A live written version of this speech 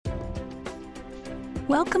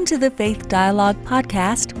Welcome to the Faith Dialogue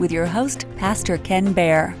podcast with your host, Pastor Ken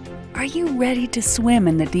Baer. Are you ready to swim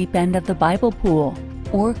in the deep end of the Bible pool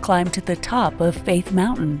or climb to the top of Faith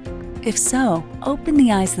Mountain? If so, open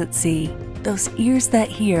the eyes that see, those ears that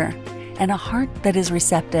hear, and a heart that is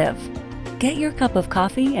receptive. Get your cup of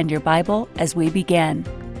coffee and your Bible as we begin.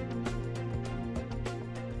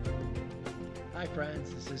 Hi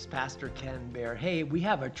friends, this is Pastor Ken Baer. Hey, we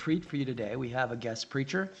have a treat for you today. We have a guest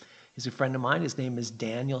preacher. He's a friend of mine. His name is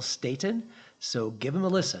Daniel Staton. So give him a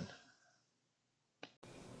listen.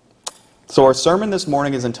 So our sermon this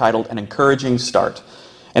morning is entitled An Encouraging Start.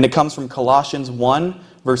 And it comes from Colossians 1,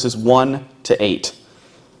 verses 1 to 8.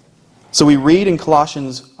 So we read in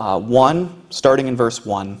Colossians 1, starting in verse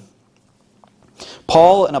 1.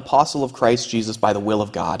 Paul, an apostle of Christ Jesus by the will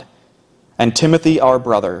of God, and Timothy, our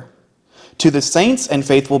brother, to the saints and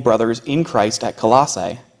faithful brothers in Christ at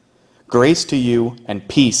Colosse, grace to you and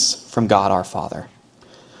peace from God our Father.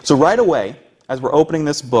 So right away, as we're opening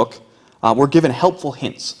this book, we're given helpful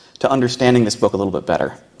hints to understanding this book a little bit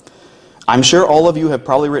better. I'm sure all of you have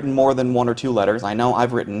probably written more than one or two letters. I know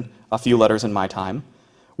I've written a few letters in my time.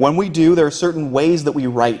 When we do, there are certain ways that we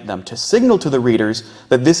write them to signal to the readers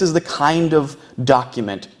that this is the kind of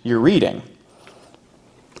document you're reading.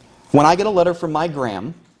 When I get a letter from my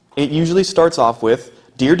Graham, it usually starts off with,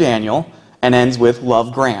 Dear Daniel, and ends with,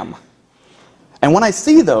 Love Graham. And when I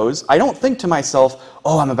see those, I don't think to myself,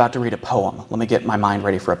 oh, I'm about to read a poem. Let me get my mind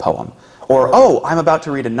ready for a poem. Or, oh, I'm about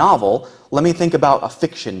to read a novel. Let me think about a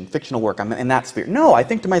fictional work. I'm in that sphere. No, I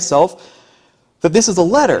think to myself that this is a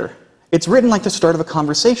letter. It's written like the start of a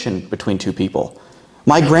conversation between two people.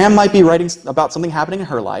 My Graham might be writing about something happening in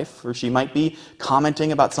her life, or she might be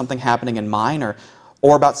commenting about something happening in mine,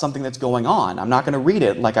 or about something that's going on. I'm not going to read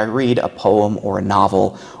it like I read a poem or a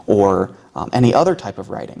novel or any other type of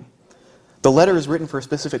writing. The letter is written for a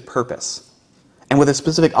specific purpose and with a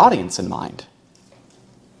specific audience in mind.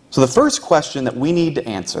 So the first question that we need to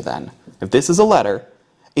answer then, if this is a letter,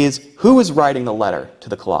 is who is writing the letter to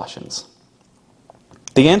the Colossians?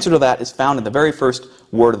 The answer to that is found in the very first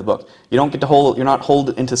word of the book. You're not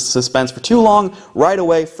held into suspense for too long. Right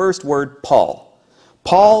away, first word, Paul.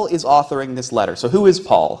 Paul is authoring this letter. So who is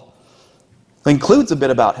Paul? It includes a bit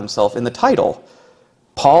about himself in the title.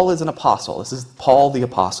 Paul is an apostle. This is Paul the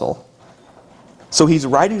apostle. So he's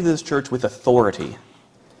writing to this church with authority.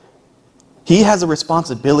 He has a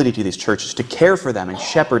responsibility to these churches to care for them and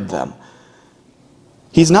shepherd them.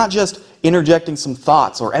 He's not just interjecting some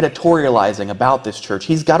thoughts or editorializing about this church.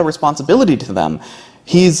 He's got a responsibility to them.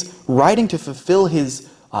 He's writing to fulfill his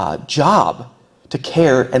job to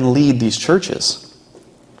care and lead these churches.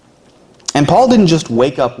 And Paul didn't just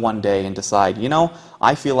wake up one day and decide,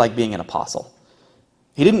 I feel like being an apostle.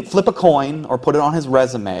 He didn't flip a coin or put it on his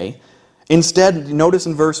resume. Instead, notice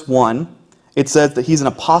in verse 1, it says that he's an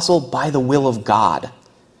apostle by the will of God.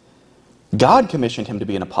 God commissioned him to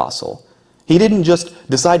be an apostle. He didn't just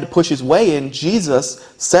decide to push his way in.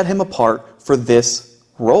 Jesus set him apart for this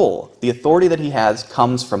role. The authority that he has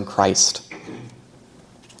comes from Christ.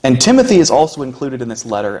 And Timothy is also included in this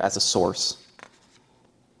letter as a source.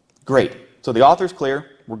 Great. So the author's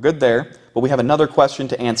clear. We're good there. But we have another question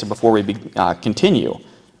to answer before we continue.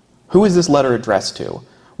 Who is this letter addressed to?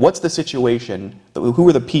 What's the situation? Who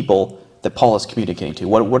are the people that Paul is communicating to?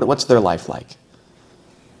 What's their life like?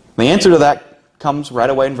 The answer to that comes right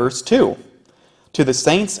away in verse 2. To the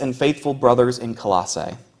saints and faithful brothers in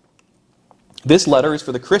Colosse. This letter is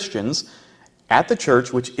for the Christians at the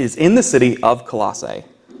church which is in the city of Colosse.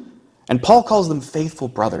 And Paul calls them faithful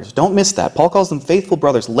brothers. Don't miss that. Paul calls them faithful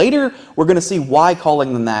brothers. Later, we're going to see why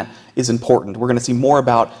calling them that is important. We're going to see more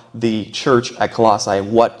about the church at Colossae,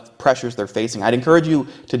 what pressures they're facing. I'd encourage you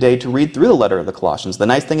today to read through the letter of the Colossians. The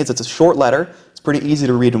nice thing is it's a short letter. It's pretty easy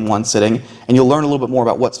to read in one sitting, and you'll learn a little bit more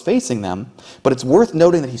about what's facing them. But it's worth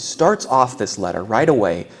noting that he starts off this letter right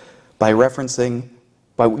away by using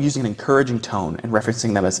an encouraging tone and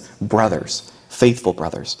referencing them as brothers, faithful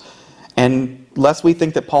brothers. And lest we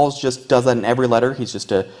think that Paul just does that in every letter, he's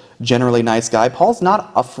just a generally nice guy, Paul's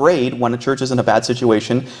not afraid when a church is in a bad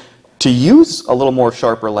situation to use a little more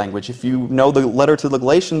sharper language. If you know the letter to the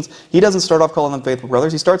Galatians, he doesn't start off calling them faithful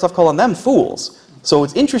brothers, he starts off calling them fools. So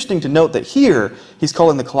it's interesting to note that here, he's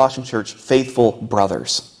calling the Colossian church faithful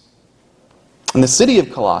brothers. And the city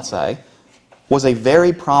of Colossae was a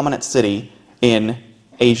very prominent city in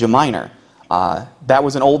Asia Minor. That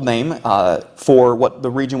was an old name for what the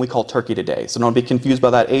region we call Turkey today. So don't be confused by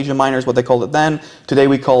that. Asia Minor is what they called it then. Today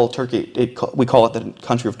we call Turkey. We call it the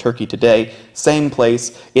country of Turkey today. Same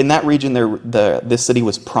place. In that region, this city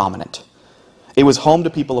was prominent. It was home to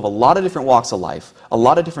people of a lot of different walks of life, a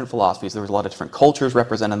lot of different philosophies. There was a lot of different cultures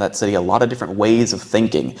represented in that city, a lot of different ways of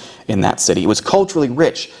thinking in that city. It was culturally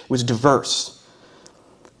rich. It was diverse.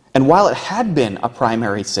 And while it had been a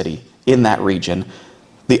primary city in that region,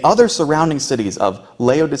 the other surrounding cities of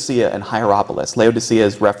Laodicea and Hierapolis — Laodicea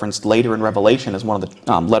is referenced later in Revelation as one of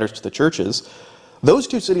the letters to the churches — those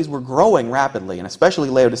two cities were growing rapidly, and especially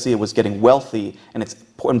Laodicea was getting wealthy, and its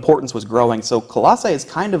importance was growing. So Colossae is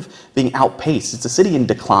kind of being outpaced. It's a city in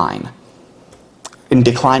declining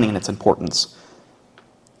in its importance.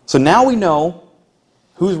 So now we know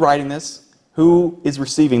who's writing this, who is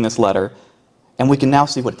receiving this letter, and we can now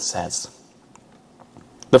see what it says.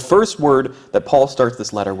 The first word that Paul starts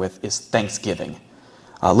this letter with is thanksgiving.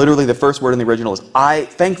 Literally, the first word in the original is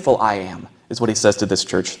thankful I am, is what he says to this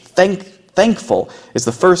church. Thankful is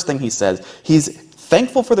the first thing he says. He's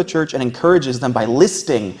thankful for the church and encourages them by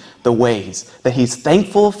listing the ways that he's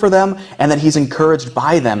thankful for them and that he's encouraged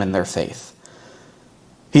by them in their faith.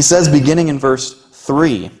 He says, beginning in verse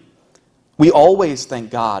 3, "We always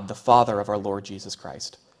thank God, the Father of our Lord Jesus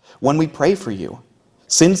Christ, when we pray for you,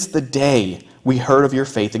 since the day we heard of your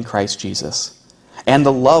faith in Christ Jesus, and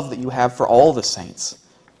the love that you have for all the saints,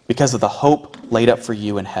 because of the hope laid up for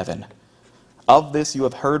you in heaven. Of this you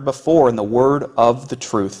have heard before in the word of the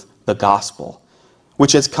truth, the gospel,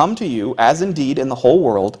 which has come to you, as indeed in the whole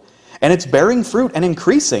world, and it's bearing fruit and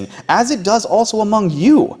increasing, as it does also among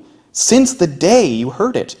you, since the day you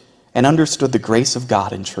heard it and understood the grace of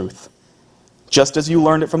God in truth. Just as you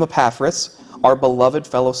learned it from Epaphras, our beloved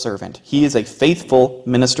fellow servant. He is a faithful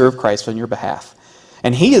minister of Christ on your behalf,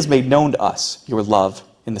 and he has made known to us your love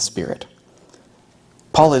in the Spirit."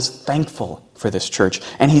 Paul is thankful for this church,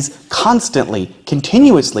 and he's constantly,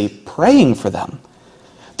 continuously praying for them.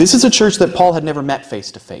 This is a church that Paul had never met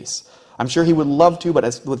face to face. I'm sure he would love to, but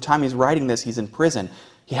by the time he's writing this, he's in prison.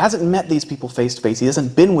 He hasn't met these people face to face. He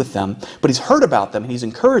hasn't been with them, but he's heard about them, and he's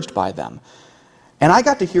encouraged by them. And I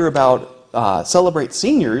got to hear about Celebrate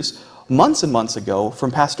Seniors months and months ago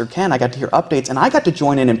from Pastor Ken. I got to hear updates, and I got to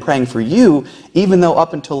join in praying for you, even though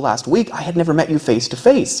up until last week I had never met you face to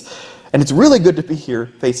face. And it's really good to be here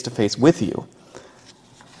face to face with you.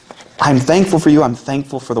 I'm thankful for you. I'm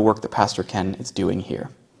thankful for the work that Pastor Ken is doing here.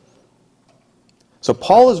 So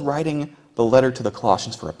Paul is writing the letter to the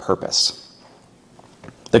Colossians for a purpose.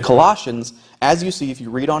 The Colossians, as you see if you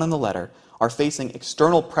read on in the letter, are facing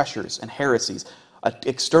external pressures and heresies,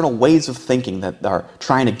 external ways of thinking that are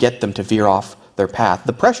trying to get them to veer off their path.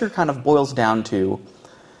 The pressure kind of boils down to,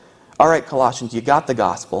 all right, Colossians, you got the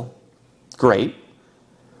gospel. Great.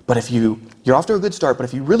 But if you're off to a good start, but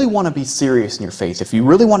if you really want to be serious in your faith, if you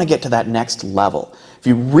really want to get to that next level, if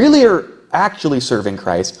you really are actually serving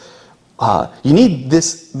Christ, you need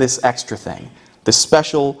this extra thing, this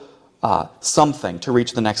special something to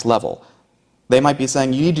reach the next level. They might be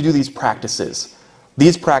saying, you need to do these practices.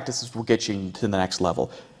 These practices will get you to the next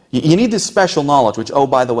level. You need this special knowledge, which, oh,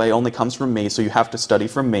 by the way, only comes from me, so you have to study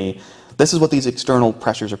from me. This is what these external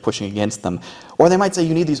pressures are pushing against them. Or they might say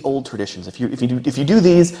you need these old traditions. If you do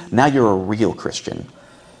these, now you're a real Christian.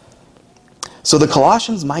 So the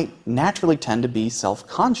Colossians might naturally tend to be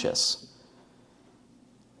self-conscious.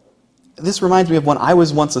 This reminds me of when I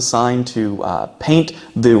was once assigned to paint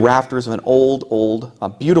the rafters of an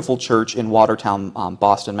old, beautiful church in Watertown,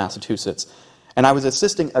 Boston, Massachusetts. And I was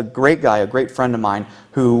assisting a great guy, a great friend of mine,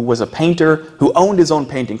 who was a painter, who owned his own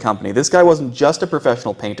painting company. This guy wasn't just a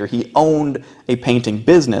professional painter, he owned a painting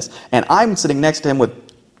business. And I'm sitting next to him with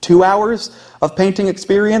 2 hours of painting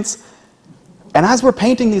experience. And as we're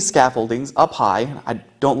painting these scaffoldings up high, I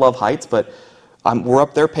don't love heights, but we're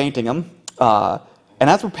up there painting them. And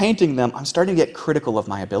as we're painting them, I'm starting to get critical of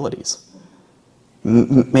my abilities.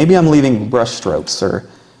 Maybe I'm leaving brush strokes, or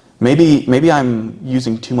maybe I'm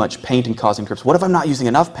using too much paint and causing drips. What if I'm not using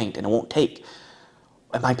enough paint and it won't take?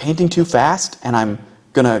 Am I painting too fast and I'm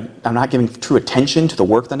not giving true attention to the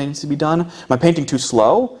work that needs to be done? Am I painting too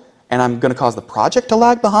slow and I'm going to cause the project to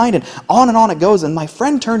lag behind? And on it goes. And my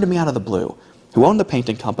friend turned to me out of the blue, who owned the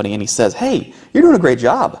painting company, and he says, "Hey, you're doing a great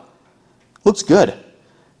job. Looks good.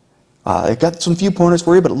 I got some few pointers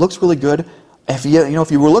for you, but it looks really good. If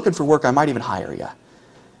you were looking for work, I might even hire you."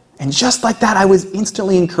 And just like that, I was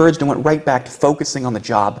instantly encouraged and went right back to focusing on the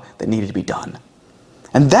job that needed to be done.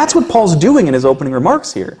 And that's what Paul's doing in his opening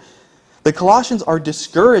remarks here. The Colossians are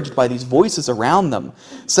discouraged by these voices around them,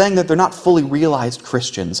 saying that they're not fully realized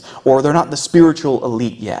Christians, or they're not the spiritual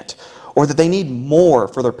elite yet, or that they need more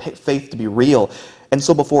for their faith to be real. And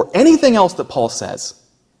so before anything else that Paul says,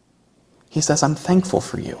 he says, "I'm thankful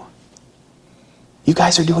for you. You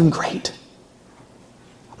guys are doing great.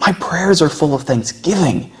 My prayers are full of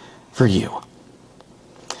thanksgiving for you."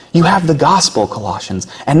 You have the gospel, Colossians.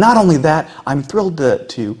 And not only that, I'm thrilled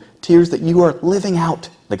to tears that you are living out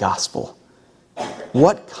the gospel.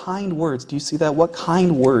 What kind words, do you see that? What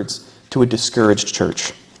kind words to a discouraged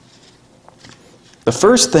church? The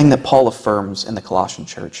first thing that Paul affirms in the Colossian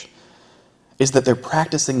church is that they're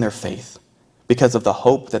practicing their faith because of the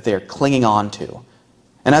hope that they are clinging on to.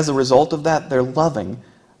 And as a result of that, they're loving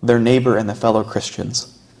their neighbor and their fellow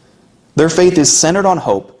Christians. Their faith is centered on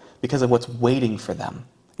hope because of what's waiting for them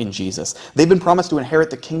in Jesus. They've been promised to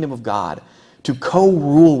inherit the kingdom of God, to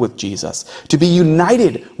co-rule with Jesus, to be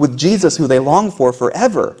united with Jesus, who they long for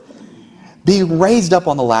forever, be raised up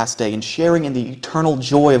on the last day and sharing in the eternal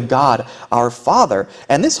joy of God, our Father.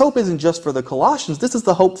 And this hope isn't just for the Colossians. This is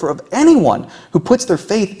the hope for anyone who puts their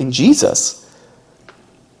faith in Jesus.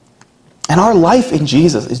 And our life in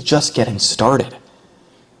Jesus is just getting started.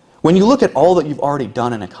 When you look at all that you've already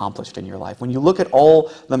done and accomplished in your life, when you look at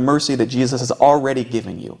all the mercy that Jesus has already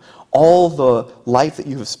given you, all the life that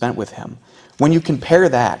you have spent with him, when you compare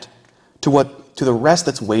that to the rest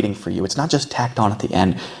that's waiting for you, it's not just tacked on at the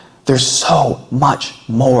end. There's so much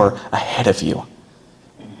more ahead of you.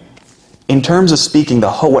 In terms of speaking,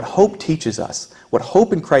 what hope teaches us, what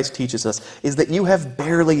hope in Christ teaches us, is that you have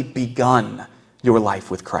barely begun your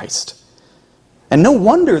life with Christ. And no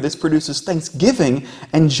wonder this produces thanksgiving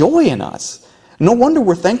and joy in us. No wonder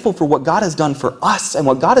we're thankful for what God has done for us and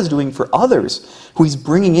what God is doing for others, who he's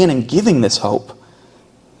bringing in and giving this hope.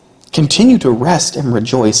 Continue to rest and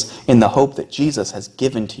rejoice in the hope that Jesus has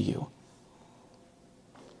given to you.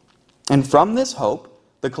 And from this hope,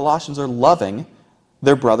 the Colossians are loving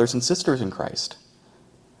their brothers and sisters in Christ.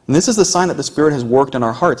 And this is the sign that the Spirit has worked in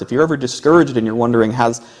our hearts. If you're ever discouraged and you're wondering,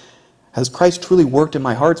 has Christ truly worked in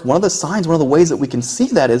my heart? One of the signs, one of the ways that we can see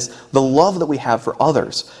that is the love that we have for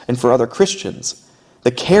others and for other Christians.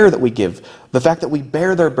 The care that we give, the fact that we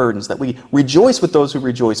bear their burdens, that we rejoice with those who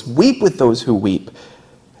rejoice, weep with those who weep,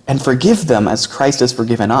 and forgive them as Christ has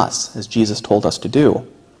forgiven us, as Jesus told us to do.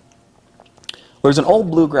 There's an old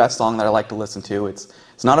bluegrass song that I like to listen to. It's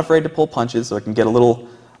not afraid to pull punches, so it can get a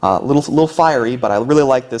little fiery, but I really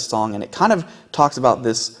like this song, and it kind of talks about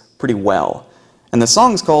this pretty well. And the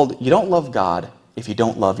song's called "You Don't Love God If You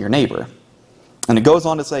Don't Love Your Neighbor." And it goes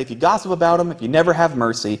on to say, if you gossip about him, if you never have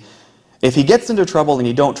mercy, if he gets into trouble and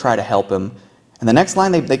you don't try to help him, and the next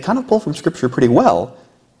line they kind of pull from Scripture pretty well.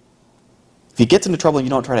 If he gets into trouble and you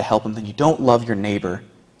don't try to help him, then you don't love your neighbor,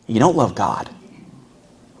 you don't love God.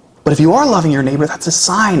 But if you are loving your neighbor, that's a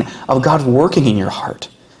sign of God working in your heart.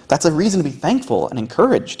 That's a reason to be thankful and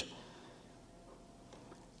encouraged.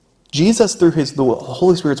 Jesus, through the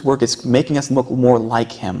Holy Spirit's work, is making us look more like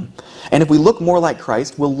him. And if we look more like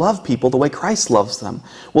Christ, we'll love people the way Christ loves them.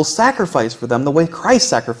 We'll sacrifice for them the way Christ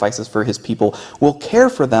sacrifices for his people. We'll care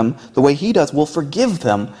for them the way he does. We'll forgive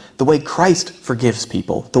them the way Christ forgives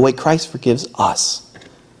people, the way Christ forgives us.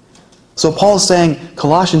 So Paul's saying,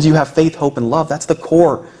 Colossians, you have faith, hope, and love. That's the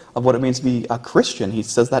core of what it means to be a Christian. He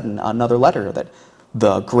says that in another letter, that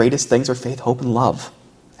the greatest things are faith, hope, and love.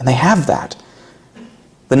 And they have that.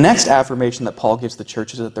 The next affirmation that Paul gives the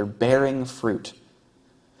church is that they're bearing fruit.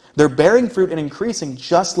 They're bearing fruit and increasing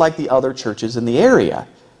just like the other churches in the area,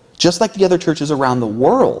 just like the other churches around the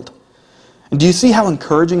world. And do you see how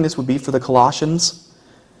encouraging this would be for the Colossians?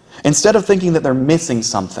 Instead of thinking that they're missing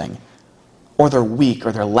something, or they're weak,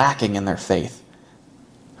 or they're lacking in their faith,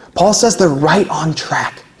 Paul says they're right on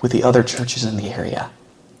track with the other churches in the area,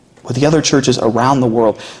 with the other churches around the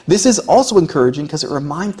world. This is also encouraging because it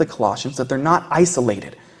reminds the Colossians that they're not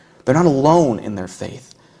isolated. They're not alone in their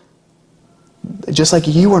faith. Just like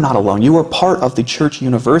you are not alone. You are part of the church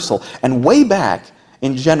universal. And way back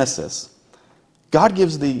in Genesis, God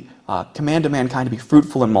gives the command to mankind to be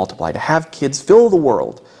fruitful and multiply, to have kids fill the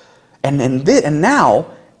world. And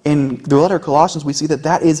now, in the letter of Colossians, we see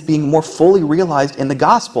that is being more fully realized in the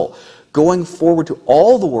gospel. Going forward to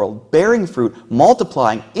all the world, bearing fruit,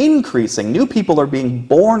 multiplying, increasing. New people are being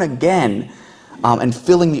born again and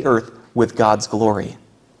filling the earth with God's glory.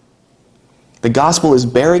 The gospel is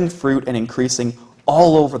bearing fruit and increasing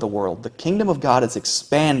all over the world. The kingdom of God is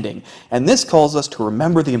expanding, and this calls us to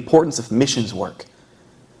remember the importance of missions work.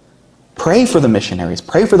 Pray for the missionaries.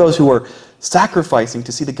 Pray for those who are sacrificing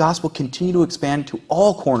to see the gospel continue to expand to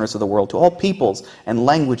all corners of the world, to all peoples and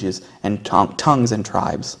languages and tongues and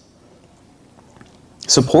tribes.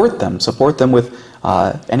 Support them. Support them with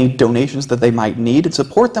any donations that they might need, and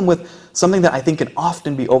support them with something that I think can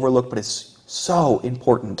often be overlooked but is so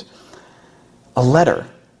important. A letter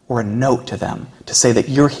or a note to them to say that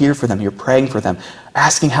you're here for them, you're praying for them,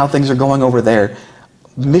 asking how things are going over there.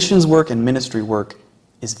 Missions work and ministry work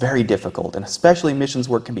is very difficult, and especially missions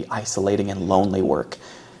work can be isolating and lonely work.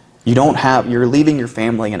 You're leaving your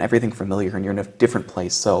family and everything familiar, and you're in a different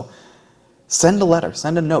place. So send a letter,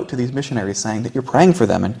 send a note to these missionaries saying that you're praying for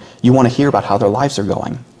them and you want to hear about how their lives are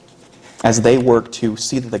going as they work to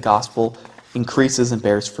see that the gospel increases and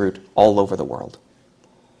bears fruit all over the world.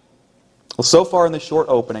 Well, so far in this short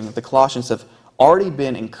opening, the Colossians have already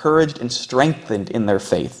been encouraged and strengthened in their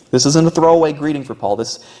faith. This isn't a throwaway greeting for Paul.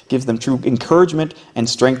 This gives them true encouragement and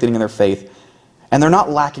strengthening in their faith. And they're not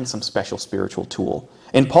lacking some special spiritual tool.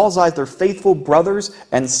 In Paul's eyes, they're faithful brothers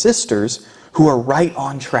and sisters who are right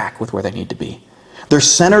on track with where they need to be. They're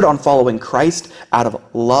centered on following Christ out of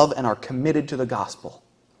love and are committed to the gospel.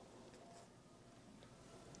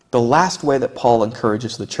 The last way that Paul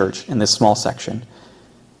encourages the church in this small section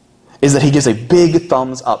is that he gives a big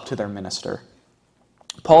thumbs up to their minister.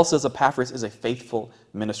 Paul says Epaphras is a faithful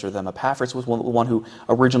minister to them. Epaphras was the one who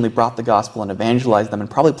originally brought the gospel and evangelized them and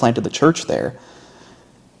probably planted the church there.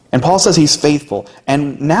 And Paul says he's faithful.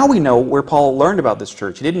 And now we know where Paul learned about this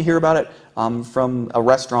church. He didn't hear about it from a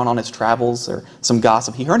restaurant on his travels or some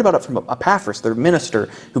gossip. He heard about it from Epaphras, their minister,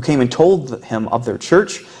 who came and told him of their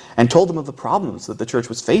church and told him of the problems that the church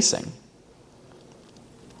was facing.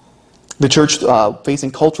 The church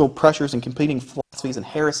facing cultural pressures and competing philosophies and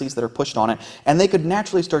heresies that are pushed on it. And they could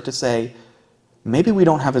naturally start to say, maybe we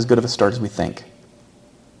don't have as good of a start as we think.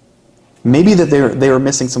 Maybe that they were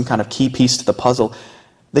missing some kind of key piece to the puzzle.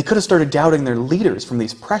 They could have started doubting their leaders from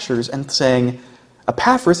these pressures and saying,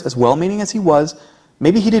 Epaphras, as well-meaning as he was,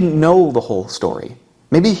 maybe he didn't know the whole story.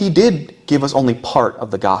 Maybe he did give us only part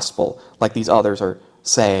of the gospel, like these others are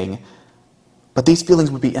saying. But these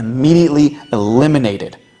feelings would be immediately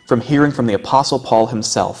eliminated from hearing from the Apostle Paul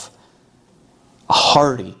himself a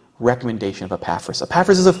hearty recommendation of Epaphras.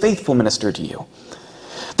 Epaphras is a faithful minister to you.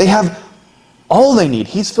 They have all they need.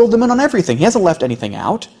 He's filled them in on everything. He hasn't left anything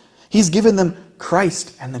out. He's given them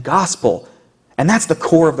Christ and the gospel. And that's the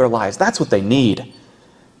core of their lives. That's what they need.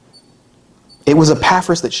 It was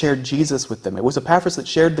Epaphras that shared Jesus with them. It was Epaphras that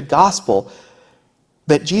shared the gospel,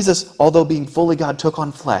 that Jesus, although being fully God, took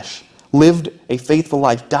on flesh, lived a faithful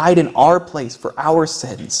life, died in our place for our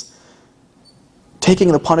sins,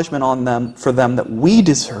 taking the punishment on them for them that we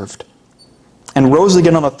deserved, and rose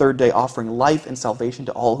again on the third day, offering life and salvation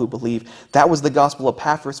to all who believe. That was the gospel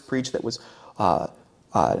Epaphras preached that was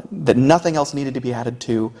that nothing else needed to be added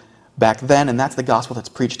to back then, and that's the gospel that's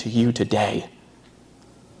preached to you today.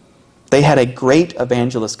 They had a great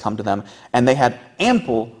evangelist come to them, and they had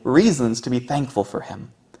ample reasons to be thankful for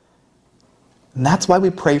him. And that's why we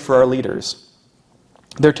pray for our leaders.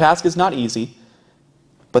 Their task is not easy,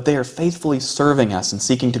 but they are faithfully serving us and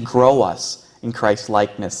seeking to grow us in Christ's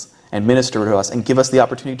likeness and minister to us and give us the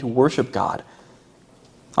opportunity to worship God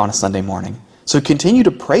on a Sunday morning. So continue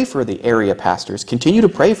to pray for the area pastors. Continue to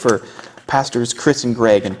pray for Pastors Chris and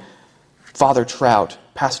Greg and Father Trout,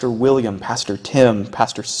 Pastor William, Pastor Tim,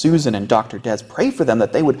 Pastor Susan, and Dr. Des. Pray for them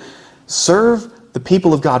that they would serve the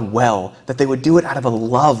people of God well, that they would do it out of a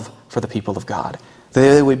love for the people of God, that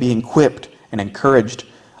they would be equipped and encouraged.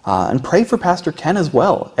 And pray for Pastor Ken as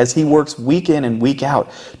well, as he works week in and week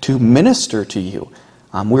out to minister to you.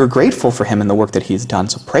 We're grateful for him and the work that he's done,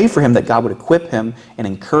 so pray for him that God would equip him and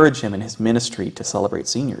encourage him in his ministry to celebrate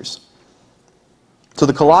seniors. So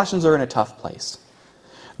the Colossians are in a tough place.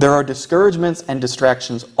 There are discouragements and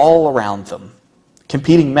distractions all around them.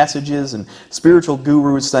 Competing messages and spiritual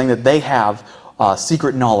gurus saying that they have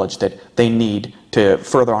secret knowledge that they need to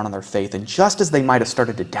further on in their faith. And just as they might have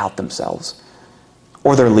started to doubt themselves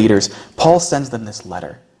or their leaders, Paul sends them this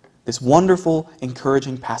letter, this wonderful,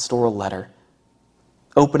 encouraging pastoral letter,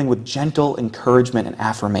 opening with gentle encouragement and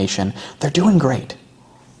affirmation. They're doing great.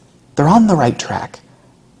 They're on the right track.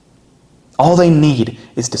 All they need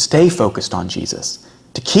is to stay focused on Jesus,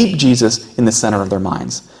 to keep Jesus in the center of their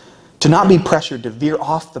minds, to not be pressured to veer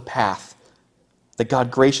off the path that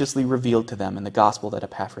God graciously revealed to them in the gospel that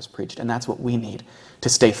Epaphras preached. And that's what we need, to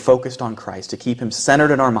stay focused on Christ, to keep him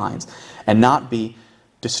centered in our minds and not be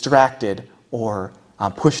distracted or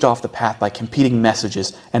pushed off the path by competing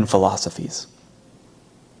messages and philosophies.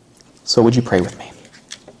 So would you pray with me?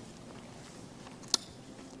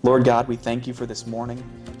 Lord God, we thank you for this morning.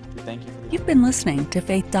 We thank you for You've been listening to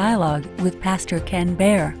Faith Dialogue with Pastor Ken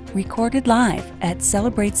Baer, recorded live at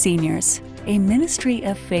Celebrate Seniors, a ministry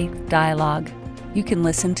of Faith Dialogue. You can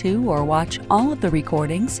listen to or watch all of the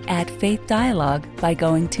recordings at Faith Dialogue by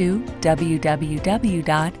going to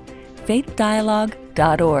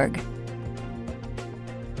www.faithdialogue.org.